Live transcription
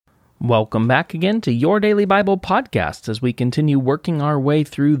Welcome back again to Your Daily Bible Podcast as we continue working our way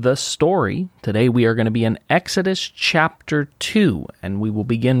through the story. Today we are going to be in Exodus chapter 2, and we will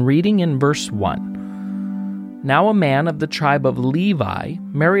begin reading in verse 1. Now a man of the tribe of Levi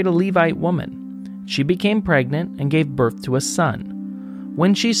married a Levite woman. She became pregnant and gave birth to a son.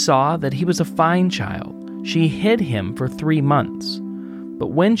 When she saw that he was a fine child, she hid him for 3 months.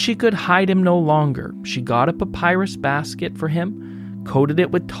 But when she could hide him no longer, she got a papyrus basket for him, coated it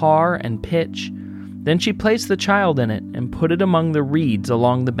with tar and pitch. Then she placed the child in it and put it among the reeds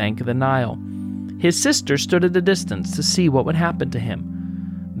along the bank of the Nile. His sister stood at a distance to see what would happen to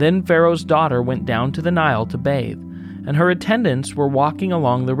him. Then Pharaoh's daughter went down to the Nile to bathe, and her attendants were walking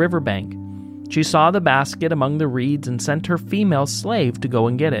along the river bank. She saw the basket among the reeds and sent her female slave to go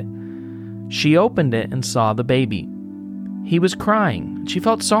and get it. She opened it and saw the baby. He was crying, and she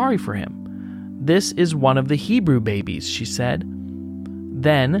felt sorry for him. "This is one of the Hebrew babies," she said.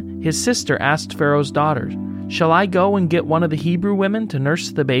 Then his sister asked Pharaoh's daughter, "Shall I go and get one of the Hebrew women to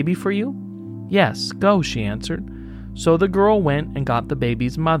nurse the baby for you?" "Yes, go," she answered. So the girl went and got the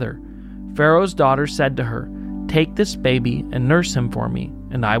baby's mother. Pharaoh's daughter said to her, "Take this baby and nurse him for me,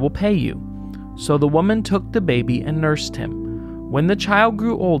 and I will pay you." So the woman took the baby and nursed him. When the child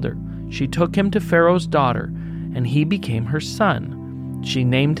grew older, she took him to Pharaoh's daughter, and he became her son. She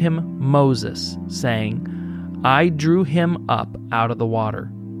named him Moses, saying, "I drew him up out of the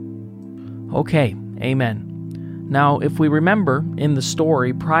water." Okay, amen. Now, if we remember in the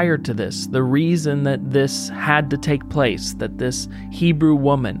story prior to this, the reason that this had to take place, that this Hebrew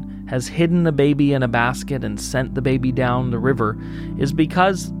woman has hidden the baby in a basket and sent the baby down the river, is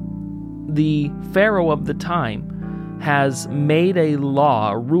because the Pharaoh of the time has made a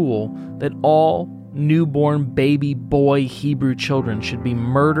law, a rule, that all newborn baby boy Hebrew children should be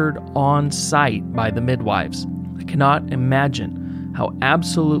murdered on sight by the midwives. I cannot imagine how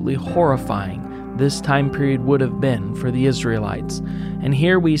absolutely horrifying this time period would have been for the Israelites. And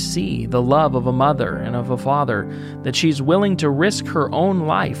here we see the love of a mother and of a father, that she's willing to risk her own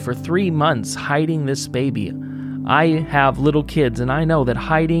life for 3 months hiding this baby. I have little kids, and I know that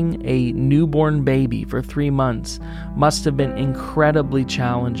hiding a newborn baby for 3 months must have been incredibly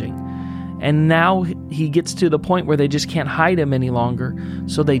challenging. And now he gets to the point where they just can't hide him any longer,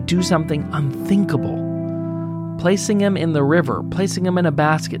 so they do something unthinkable. Placing him in the river, placing him in a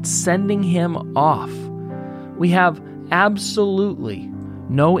basket, sending him off. We have absolutely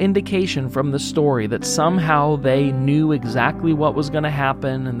no indication from the story that somehow they knew exactly what was going to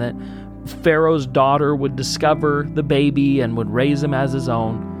happen and that Pharaoh's daughter would discover the baby and would raise him as his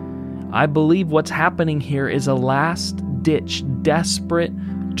own. I believe what's happening here is a last-ditch, desperate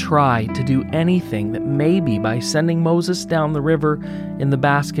try to do anything that maybe by sending Moses down the river in the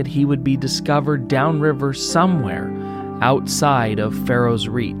basket, he would be discovered downriver somewhere outside of Pharaoh's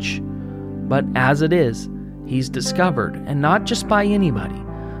reach. But as it is, he's discovered, and not just by anybody,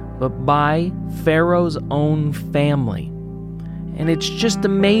 but by Pharaoh's own family. And it's just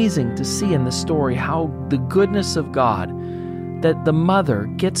amazing to see in the story how the goodness of God, that the mother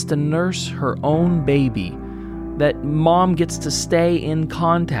gets to nurse her own baby, that mom gets to stay in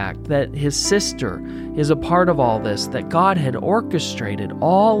contact, that his sister is a part of all this, that God had orchestrated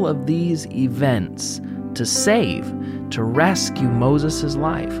all of these events to save, to rescue Moses'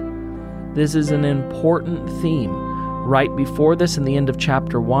 life. This is an important theme. Right before this, in the end of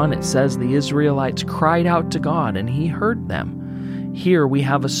chapter 1, it says the Israelites cried out to God and he heard them. Here we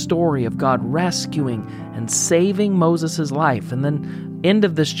have a story of God rescuing and saving Moses' life, and then end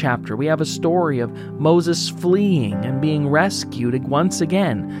of this chapter, we have a story of Moses fleeing and being rescued once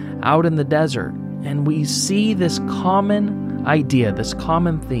again out in the desert. And we see this common idea, this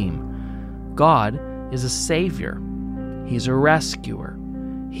common theme. God is a savior. He's a rescuer.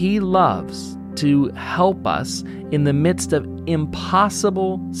 He loves to help us in the midst of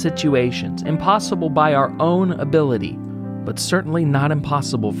impossible situations, impossible by our own ability, but certainly not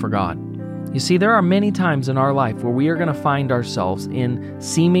impossible for God. You see, there are many times in our life where we are going to find ourselves in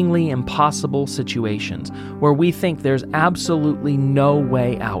seemingly impossible situations, where we think there's absolutely no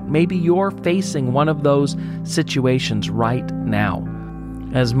way out. Maybe you're facing one of those situations right now.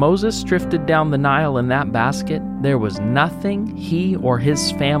 As Moses drifted down the Nile in that basket, there was nothing he or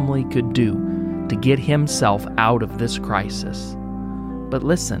his family could do to get himself out of this crisis. But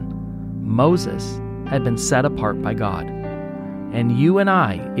listen, Moses had been set apart by God. And you and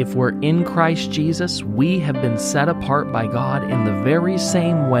I, if we're in Christ Jesus, we have been set apart by God in the very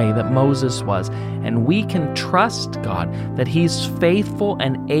same way that Moses was. And we can trust God that He's faithful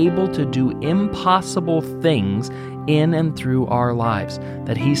and able to do impossible things in and through our lives,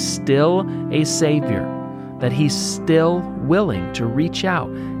 that He's still a Savior, that He's still willing to reach out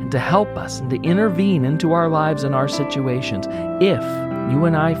and to help us and to intervene into our lives and our situations if you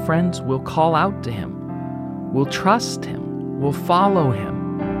and I, friends, will call out to Him, will trust Him, will follow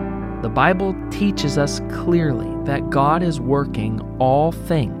Him. The Bible teaches us clearly that God is working all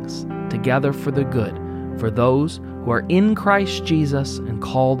things together for the good, for those who are in Christ Jesus and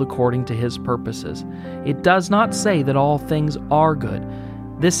called according to His purposes. It does not say that all things are good.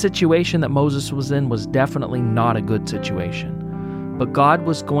 This situation that Moses was in was definitely not a good situation. But God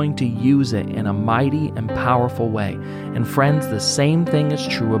was going to use it in a mighty and powerful way. And friends, the same thing is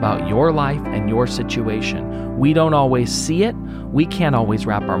true about your life and your situation. We don't always see it. We can't always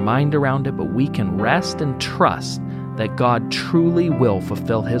wrap our mind around it, but we can rest and trust that God truly will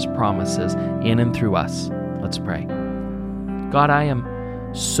fulfill His promises in and through us. Let's pray. God, I am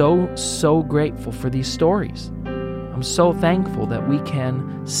so grateful for these stories. I'm so thankful that we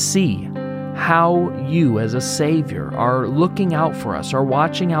can see how You as a Savior are looking out for us, are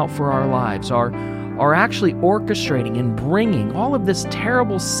watching out for our lives, are actually orchestrating and bringing all of this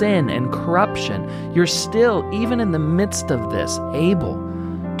terrible sin and corruption. You're still, even in the midst of this, able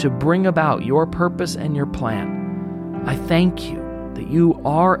to bring about Your purpose and Your plan. I thank You that You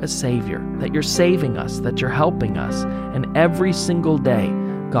are a Savior, that You're saving us, that You're helping us, and every single day,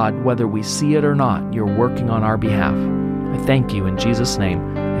 God, whether we see it or not, You're working on our behalf. I thank You in Jesus'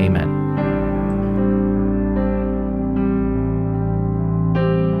 name. Amen.